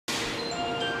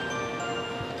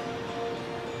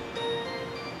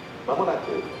まもな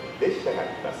く列車が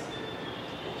来ます。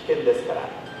危険ですから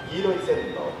黄色い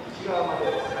線の内側まで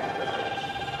お下がりくださ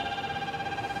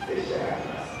い。列車が来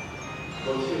ます。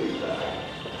ご注意ください。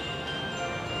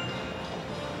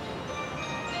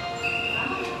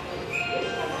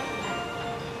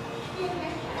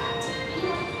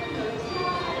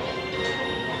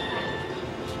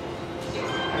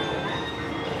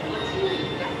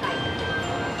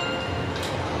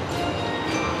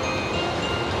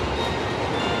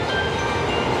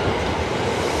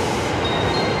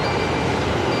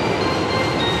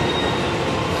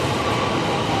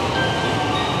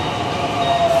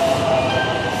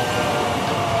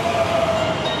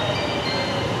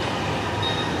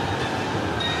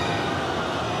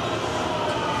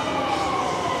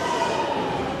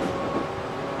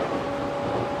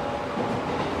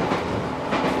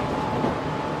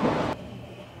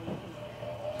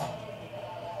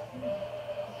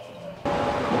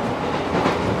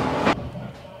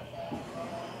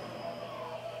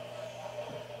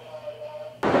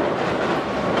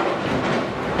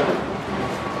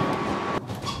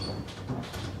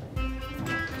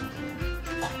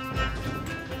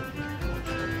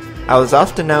I was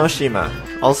off to Naoshima,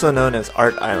 also known as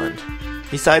Art Island.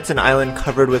 Besides an island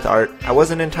covered with art, I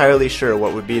wasn't entirely sure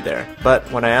what would be there, but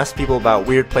when I asked people about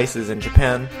weird places in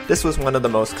Japan, this was one of the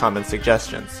most common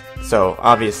suggestions, so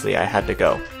obviously I had to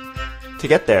go. To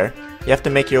get there, you have to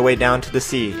make your way down to the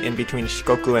sea in between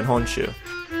Shikoku and Honshu.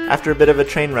 After a bit of a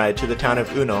train ride to the town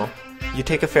of Uno, you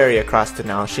take a ferry across to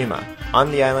Naoshima. On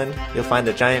the island, you'll find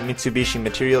the giant Mitsubishi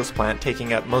materials plant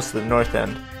taking up most of the north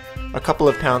end, a couple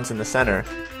of towns in the center,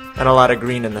 and a lot of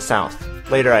green in the south.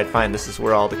 Later I'd find this is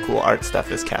where all the cool art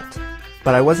stuff is kept.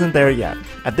 But I wasn't there yet.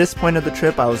 At this point of the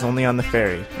trip I was only on the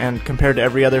ferry, and compared to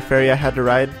every other ferry I had to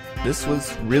ride, this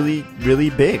was really, really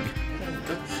big.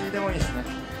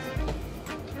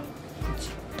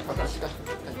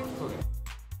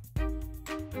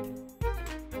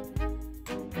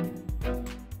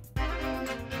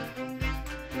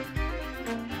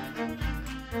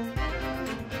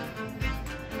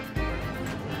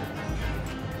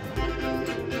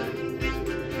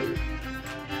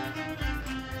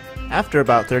 After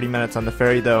about 30 minutes on the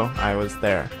ferry though, I was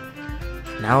there.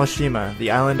 Naoshima,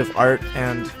 the island of art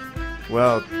and,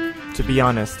 well, to be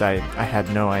honest, I had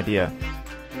no idea.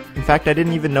 In fact, I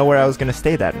didn't even know where I was gonna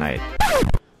stay that night.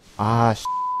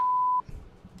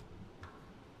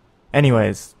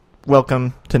 Anyways,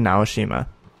 welcome to Naoshima.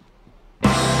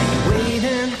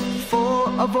 Waiting for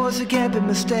a voice that can't be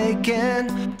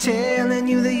mistaken, telling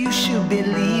you that you should be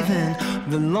leaving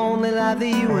the lonely life that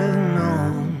you have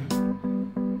known.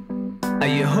 Are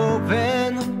you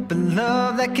hoping for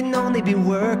love that can only be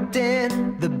worked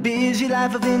in the busy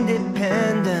life of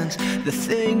independence, the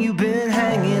thing you've been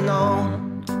hanging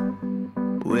on?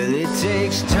 Well, it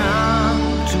takes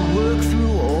time to work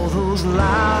through all those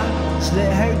lies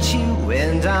that hurt you,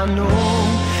 and I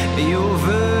know your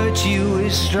virtue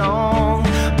is strong.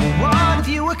 But what if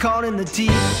you were caught in the deep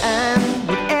end?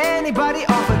 Would anybody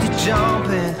offer to jump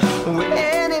in? Would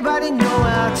anybody know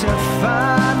how to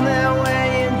find their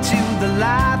way into the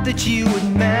life that you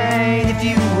would make if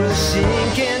you were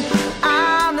sinking?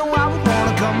 I know I would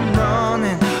wanna come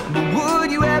running, but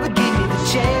would you ever give me the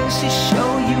chance to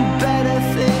show you better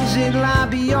things that lie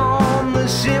beyond the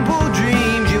simple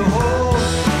dreams you hold?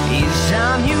 Each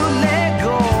time you let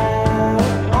go,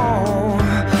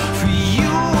 for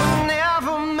you were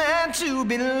never meant to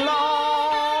be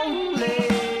lonely.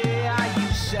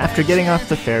 After getting off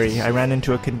the ferry, I ran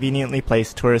into a conveniently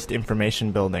placed tourist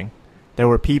information building. There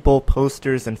were people,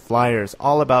 posters, and flyers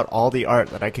all about all the art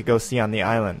that I could go see on the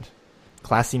island.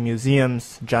 Classy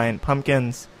museums, giant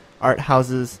pumpkins, art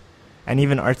houses, and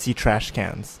even artsy trash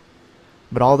cans.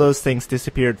 But all those things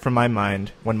disappeared from my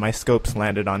mind when my scopes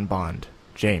landed on Bond.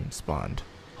 James Bond.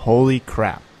 Holy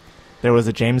crap. There was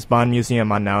a James Bond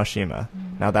museum on Naoshima.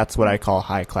 Now that's what I call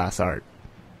high-class art.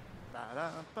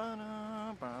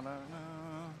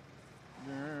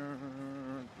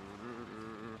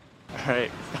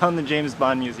 Alright, found the James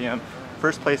Bond Museum.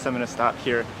 First place I'm going to stop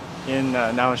here in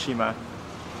Naoshima.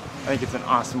 I think it's an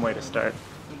awesome way to start.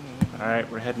 Alright,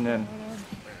 we're heading in.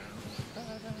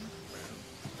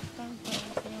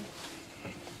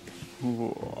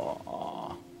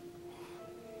 Whoa.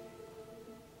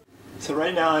 So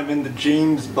right now I'm in the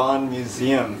James Bond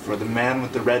Museum for the man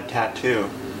with the red tattoo.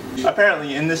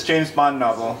 Apparently in this James Bond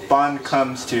novel, Bond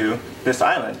comes to this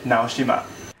island, Naoshima.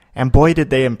 And boy did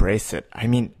they embrace it. I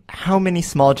mean, how many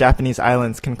small Japanese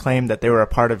islands can claim that they were a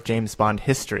part of James Bond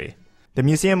history? The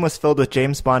museum was filled with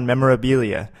James Bond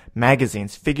memorabilia,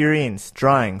 magazines, figurines,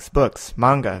 drawings, books,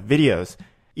 manga, videos,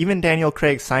 Even Daniel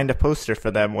Craig signed a poster for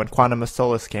them when Quantum of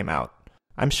Solace came out.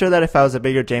 I'm sure that if I was a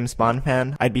bigger James Bond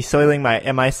fan, I'd be soiling my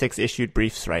MI6 issued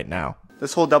briefs right now.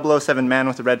 This whole 007 man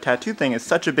with a red tattoo thing is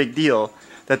such a big deal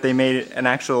that they made an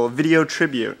actual video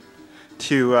tribute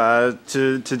to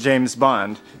James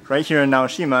Bond right here in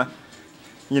Naoshima.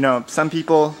 You know, some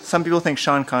people think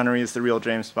Sean Connery is the real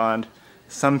James Bond.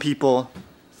 Some people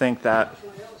think that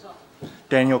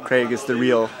Daniel Craig is the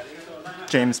real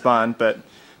James Bond, but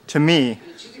to me,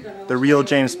 the real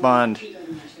James Bond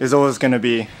is always going to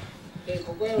be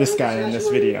this guy in this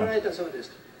video.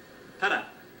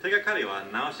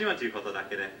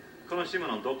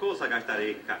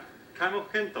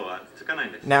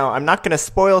 Now, I'm not going to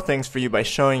spoil things for you by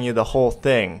showing you the whole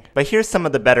thing, but here's some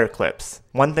of the better clips.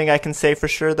 One thing I can say for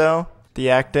sure though, the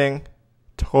acting,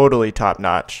 totally top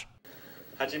notch.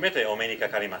 初めてお目にか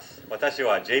かります。私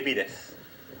は JB です。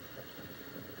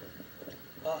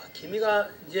あ、君が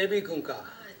JB 君か。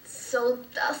It's so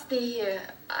dusty here.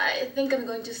 I think I'm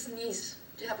going to sneeze.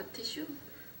 Do you have a tissue?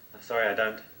 Sorry, I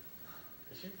don't.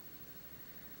 Tissue?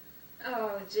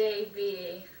 Oh,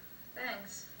 JB.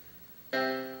 Thanks.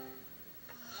 I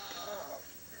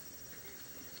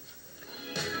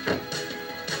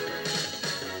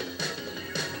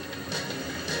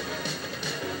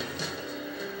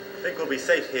think we'll be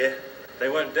safe here. They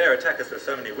won't dare attack us with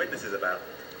so many witnesses about.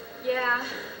 Yeah,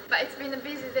 but it's been a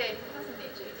busy day, hasn't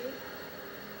it, JD?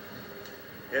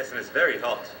 Yes, and it's very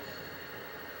hot.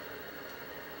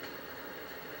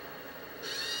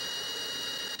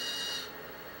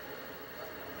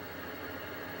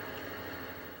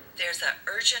 There's an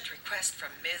urgent request from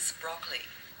Ms. Broccoli.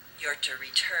 You're to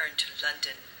return to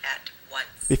London at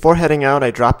once. Before heading out,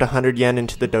 I dropped 100 yen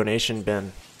into the donation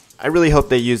bin. I really hope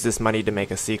they use this money to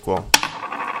make a sequel.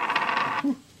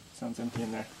 Sounds empty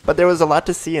in there. But there was a lot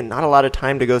to see and not a lot of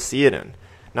time to go see it in.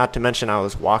 Not to mention I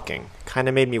was walking.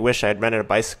 Kinda made me wish I had rented a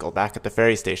bicycle back at the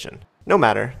ferry station. No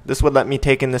matter, this would let me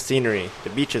take in the scenery, the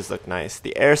beaches looked nice,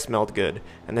 the air smelled good,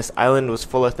 and this island was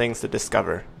full of things to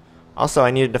discover. Also,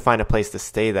 I needed to find a place to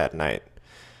stay that night.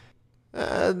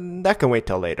 That can wait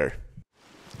till later.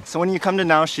 So when you come to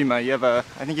Naoshima,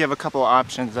 I think you have a couple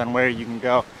options on where you can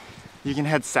go. You can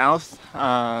head south.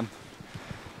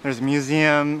 There's a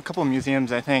museum, a couple of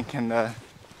museums I think, in the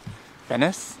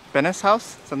Venice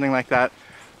house, something like that,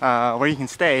 where you can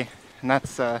stay, and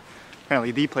that's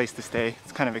apparently the place to stay.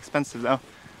 It's kind of expensive though.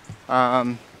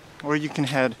 Or you can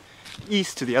head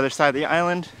east to the other side of the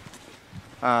island,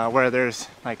 where there's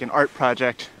like an art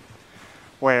project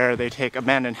where they take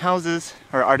abandoned houses,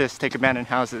 or artists take abandoned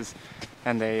houses,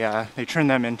 and they turn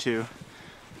them into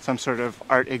some sort of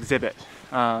art exhibit.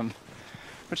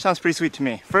 Which sounds pretty sweet to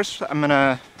me. First I'm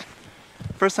gonna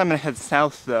head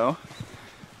south though,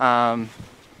 going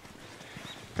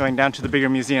down to the bigger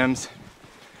museums.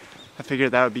 I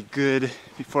figured that would be good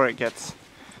before it gets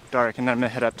dark, and then I'm gonna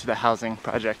head up to the housing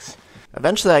projects.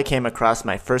 Eventually I came across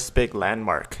my first big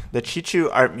landmark, the Chichu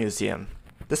Art Museum.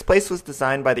 This place was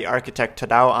designed by the architect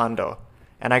Tadao Ando,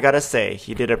 and I gotta say,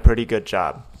 he did a pretty good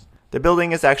job. The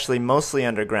building is actually mostly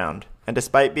underground, and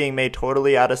despite being made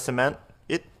totally out of cement,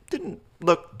 it didn't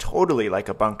look totally like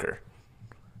a bunker.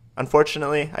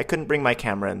 Unfortunately, I couldn't bring my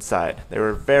camera inside. They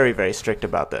were very, very strict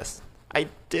about this. I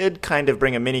did kind of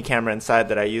bring a mini camera inside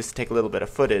that I used to take a little bit of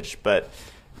footage, but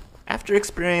after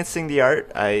experiencing the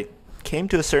art, I came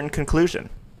to a certain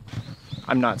conclusion.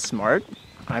 I'm not smart,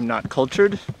 I'm not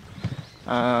cultured,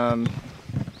 nor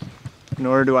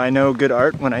do I know good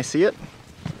art when I see it,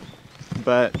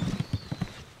 but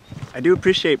I do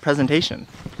appreciate presentation.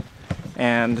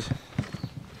 And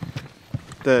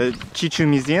the Chichu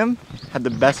Museum had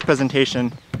the best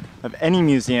presentation of any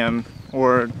museum,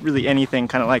 or really anything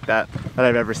kind of like that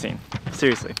I've ever seen.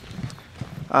 Seriously.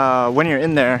 When you're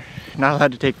in there, you're not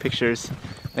allowed to take pictures.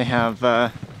 They have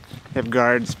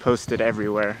guards posted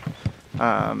everywhere.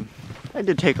 I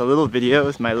did take a little video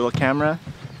with my little camera,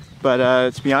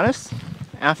 but to be honest,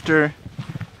 after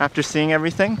seeing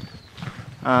everything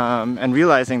and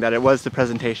realizing that it was the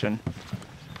presentation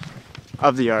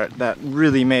of the art that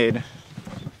really made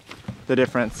the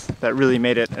difference, that really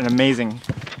made it an amazing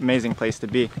place to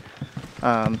be.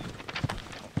 I'm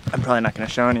probably not going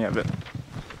to show any of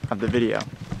the video.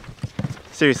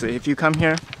 Seriously, if you come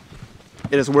here,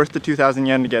 it is worth the 2,000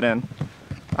 yen to get in.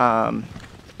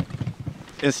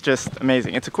 It's just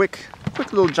amazing. It's a quick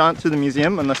little jaunt through the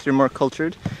museum, unless you're more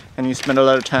cultured and you spend a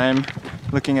lot of time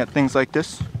looking at things like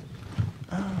this.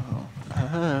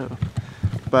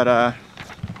 But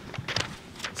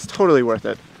it's totally worth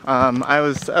it. I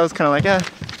was kind of like,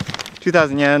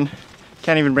 2,000 yen,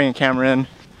 can't even bring a camera in,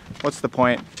 what's the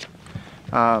point?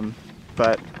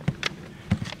 But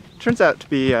Turns out to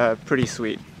be pretty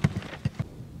sweet.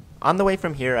 On the way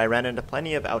from here, I ran into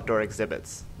plenty of outdoor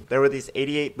exhibits. There were these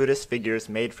 88 Buddhist figures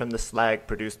made from the slag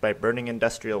produced by burning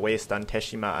industrial waste on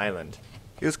Naoshima Island.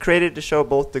 It was created to show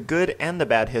both the good and the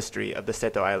bad history of the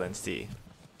Seto Island Sea.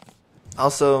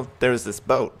 Also, there was this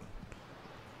boat.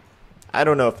 I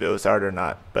don't know if it was art or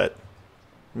not, but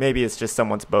maybe it's just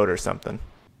someone's boat or something.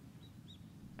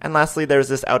 And lastly, there was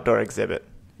this outdoor exhibit.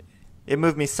 It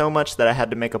moved me so much that I had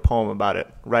to make a poem about it,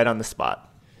 right on the spot.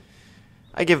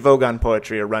 I give Vogon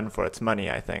poetry a run for its money,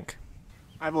 I think.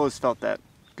 I've always felt that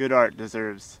good art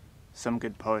deserves some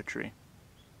good poetry.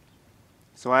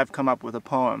 So I've come up with a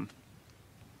poem.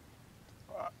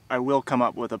 I will come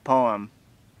up with a poem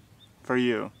for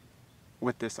you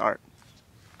with this art.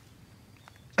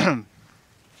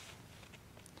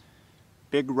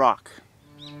 Big rock.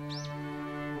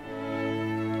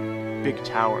 Big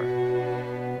tower.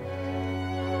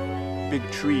 Big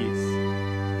trees.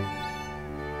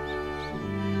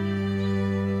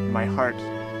 My heart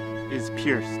is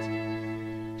pierced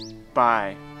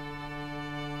by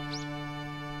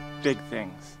big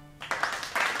things.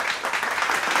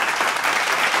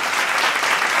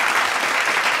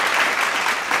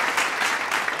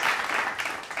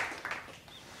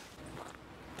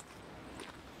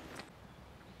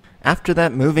 After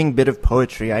that moving bit of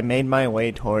poetry, I made my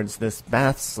way towards this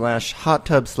bath/hot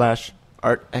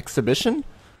tub/art exhibition.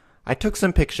 I took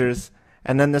some pictures,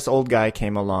 and then this old guy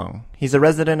came along. He's a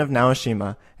resident of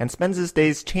Naoshima and spends his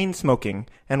days chain smoking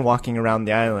and walking around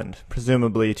the island,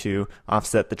 presumably to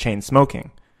offset the chain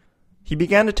smoking. He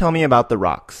began to tell me about the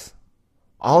rocks.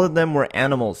 All of them were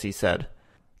animals, he said.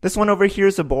 This one over here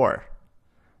is a boar.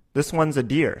 This one's a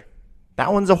deer.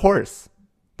 That one's a horse.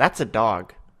 That's a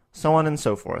dog. So on and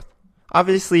so forth.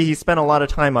 Obviously, he spent a lot of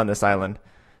time on this island,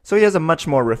 so he has a much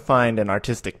more refined and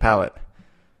artistic palate.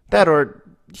 That or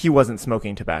he wasn't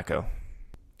smoking tobacco.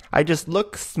 I just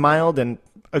looked, smiled, and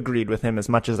agreed with him as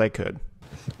much as I could.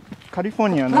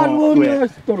 Californiaの上。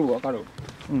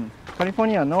カリフォ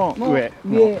ルニアの上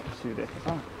の州です。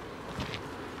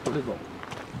これぞ。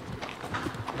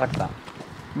わかった。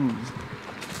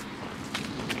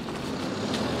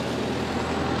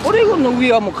オレゴンの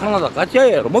上はもうカナダガチャ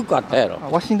やろ。もう一個あったやろ。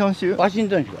ワシントン州? ワシン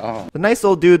トン州。The nice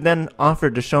old dude then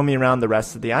offered to show me around the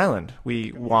rest of the island.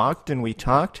 We walked and we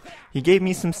talked. He gave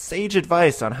me some sage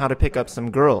advice on how to pick up some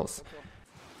girls.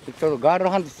 ちょっとガール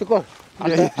ハントしてこい。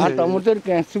あんた思ってる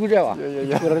けんすぐじゃわ。それ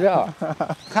じゃわ。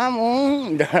カモ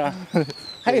ンみたいな。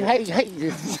はいはいはい。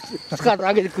スカート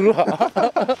上げてくるわ。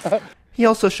He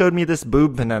also showed me this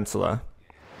boob peninsula.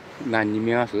 何に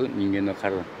見ます人間の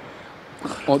体。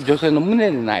女性の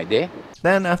胸でないで。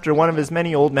Then, after one of his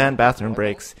many old man bathroom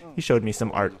breaks, he showed me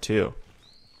some art too.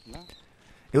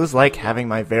 It was like having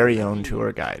my very own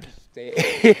tour guide.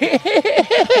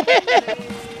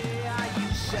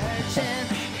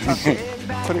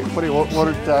 これウォ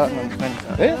ルターの何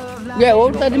か？いやウォ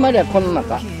ルターでまではこの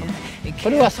中。こ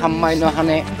れは3枚の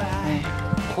羽。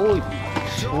こういう。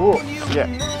おお、すげえ。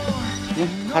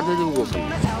風で動く。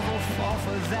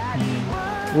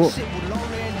お。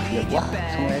わ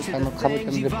そのやつのカブト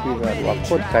ムシがあるわ。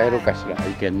これ耐えるかしら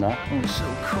いけんな。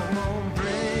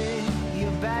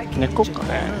猫か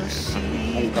ね。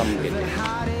本館向けて。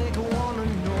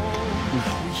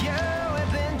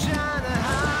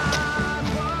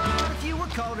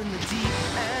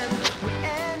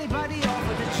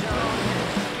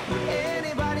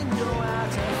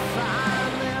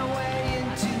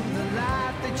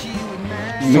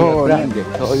そうなんで、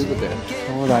そういうことや。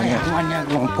そうだね。マニアッ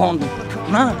クのポンと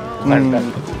な、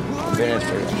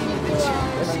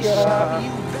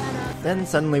Then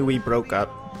suddenly we broke up.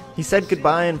 He said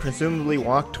goodbye and presumably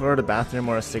walked toward a bathroom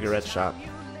or a cigarette shop.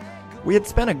 We had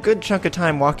spent a good chunk of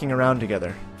time walking around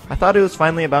together. I thought it was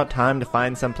finally about time to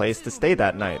find some place to stay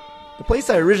that night. The place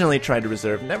I originally tried to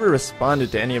reserve never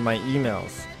responded to any of my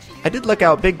emails. I did look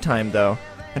out big time though,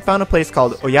 and found a place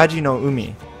called Oyaji no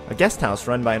Umi, a guest house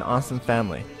run by an awesome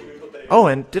family. Oh,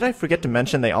 and did I forget to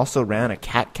mention they also ran a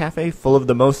cat cafe full of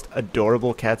the most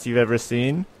adorable cats you've ever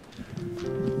seen?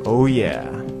 Oh yeah.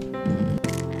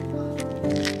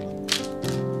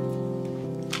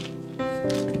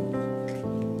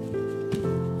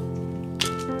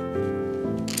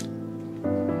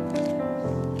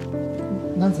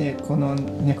 Naze この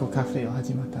猫カフェを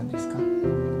始まったんですか？こ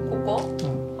こ？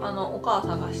お母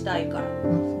さんがしたいから。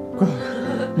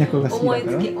猫が好きだ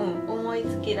から。思い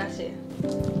つきらしい。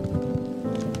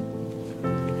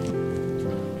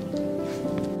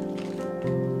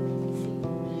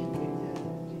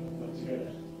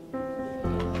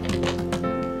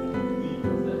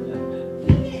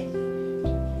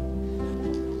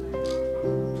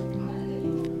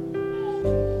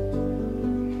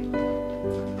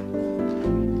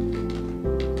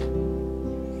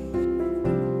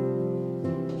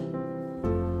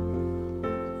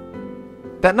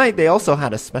That night, they also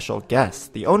had a special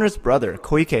guest, the owner's brother,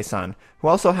 Koike-san, who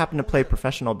also happened to play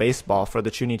professional baseball for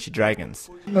the Chunichi Dragons.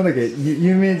 なんだっけ、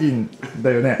有名人だ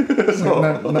よね。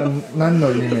何の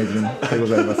有名人でご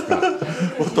ざいますか。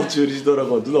元中日ドラ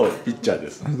ゴンズのピッチャーで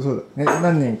す。そうだ。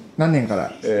何年か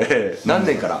ら？何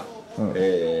年から？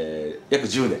約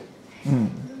10年。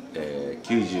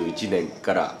91年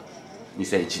から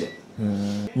2001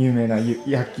年。有名な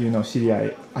野球の知り合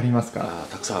いありますか？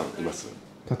たくさんいます。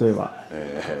例えば、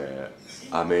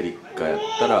アメリカやっ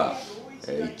たら、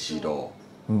イチロ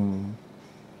ー、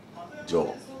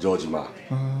城島、いっ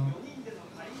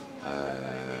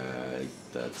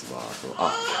たやつは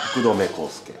福留孝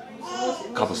介、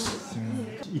カブス。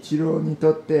イチローに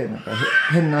とってなんか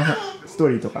変なスト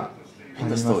ーリーとか変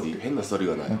なストーリー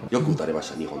はない。よく打たれま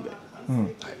した日本で。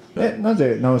な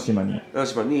ぜ直島に？素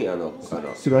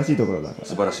晴らしいところだから。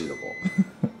素晴ら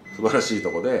しい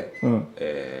とこで、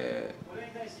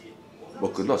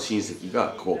僕の親戚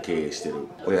がここを経営してる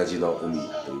親父の海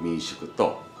という民宿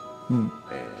と、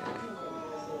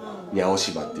ニャオ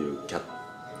シマっていうキャット、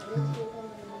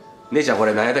姉ちゃんこ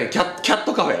れ何やったっけ？キャッ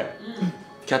トカフ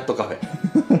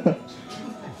ェ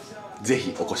ぜ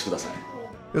ひお越しください。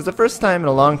It was the first time in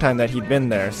a long time that he'd been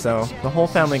there, so the whole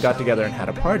family got together and had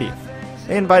a party.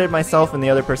 They invited myself and the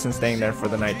other person staying there for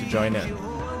the night to join in.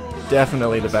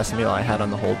 Definitely the best meal I had on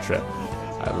the whole trip.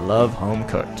 I love home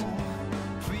cooked.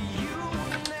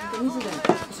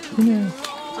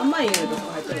 甘いのとか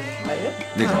入ってるの入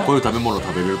る？ね、こういう食べ物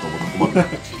食べれると思ったら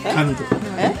困る。カニとか。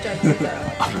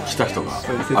来た人が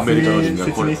アメリカ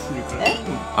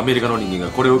の人間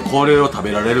がこれを食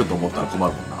べられると思ったら困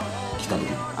るもんな。来た時に。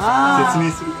説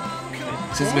明する。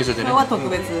説明書でね。今日は特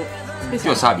別。今日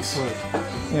はサービス。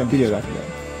いやビデオだけど。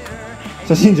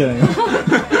写真じゃないよ。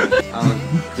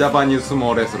ジャパニーズ相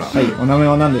撲レスラー。はい、お名前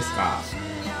は何ですか？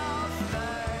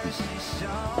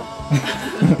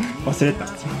忘れた。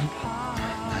何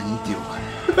っていうのかね。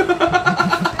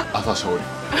朝勝利。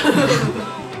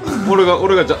俺が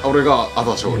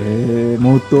朝勝利。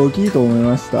もっと大きいと思い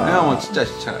ました。いやもうちっちゃい。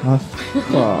あ、そっ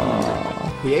か。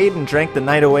We ate and drank the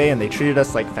night away, and they treated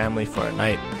us like family for a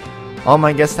night. All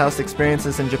my guest house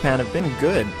experiences in Japan have been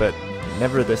good, but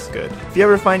never this good. If you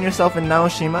ever find yourself in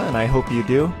Naoshima, and I hope you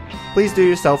do, please do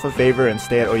yourself a favor and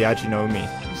stay at Oyaji no Umi.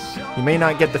 You may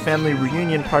not get the family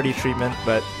reunion party treatment,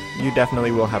 but you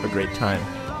definitely will have a great time.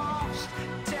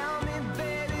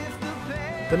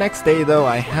 The next day, though,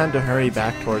 I had to hurry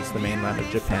back towards the mainland of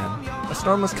Japan. A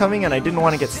storm was coming and I didn't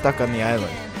want to get stuck on the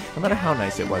island, no matter how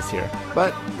nice it was here.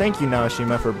 But thank you,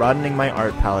 Naoshima, for broadening my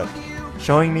art palette,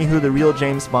 showing me who the real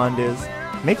James Bond is,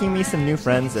 making me some new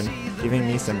friends, and giving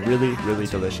me some really, really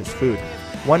delicious food.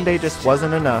 One day just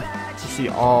wasn't enough to see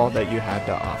all that you had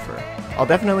to offer. I'll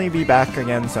definitely be back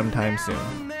again sometime soon.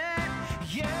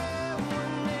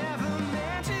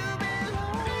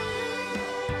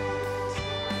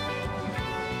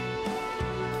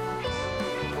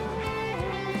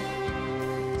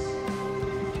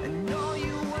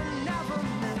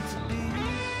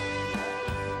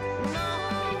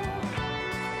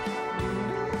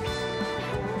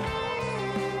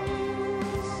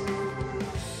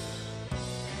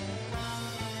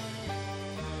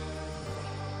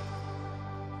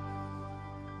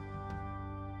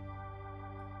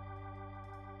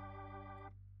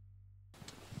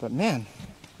 But man,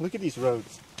 look at these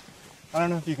roads. I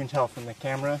don't know if you can tell from the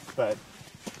camera, but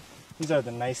these are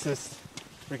the nicest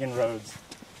freaking roads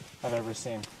I've ever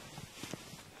seen.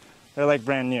 They're like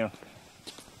brand new.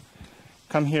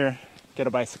 Come here, get a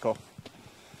bicycle.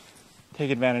 Take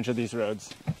advantage of these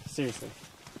roads. Seriously.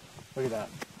 Look at that.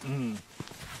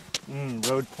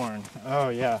 Road porn. Oh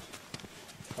yeah.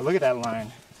 Oh, look at that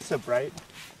line. It's so bright.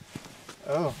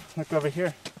 Oh, look over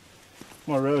here.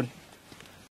 More road.